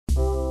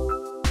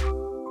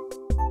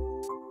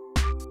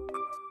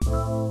Hi,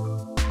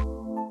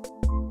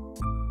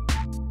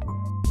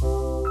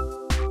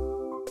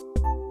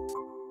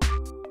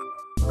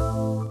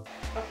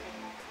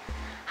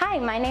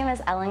 my name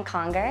is Ellen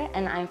Conger,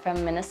 and I'm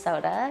from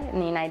Minnesota in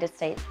the United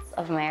States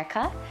of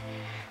America.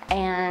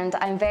 And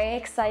I'm very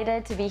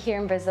excited to be here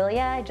in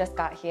Brasília. I just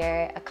got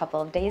here a couple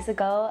of days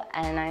ago,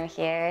 and I'm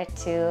here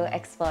to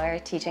explore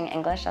teaching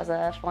English as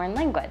a foreign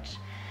language.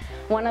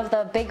 One of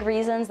the big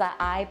reasons that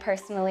I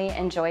personally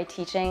enjoy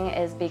teaching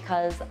is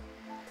because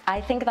I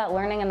think that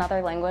learning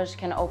another language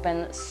can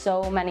open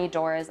so many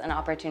doors and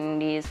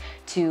opportunities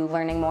to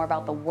learning more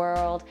about the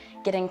world,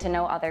 getting to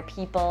know other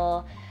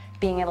people,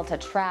 being able to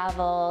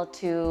travel,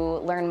 to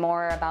learn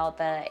more about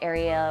the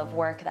area of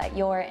work that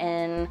you're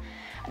in.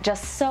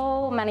 Just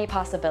so many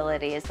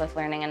possibilities with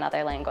learning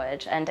another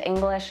language. And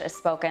English is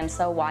spoken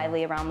so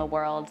widely around the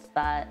world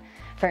that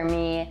for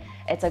me,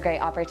 it's a great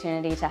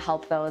opportunity to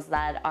help those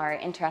that are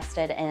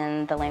interested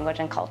in the language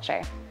and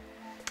culture.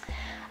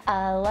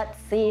 Let's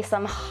see,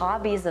 some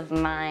hobbies of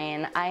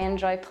mine. I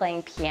enjoy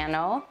playing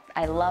piano.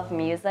 I love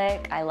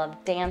music. I love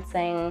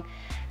dancing.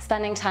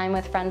 Spending time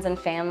with friends and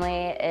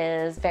family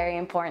is very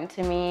important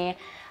to me.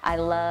 I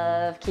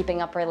love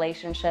keeping up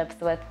relationships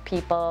with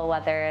people,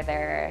 whether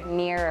they're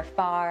near or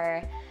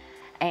far.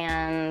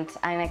 And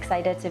I'm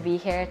excited to be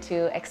here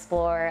to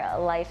explore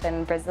life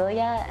in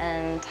Brasília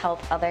and help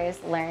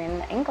others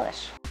learn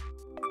English.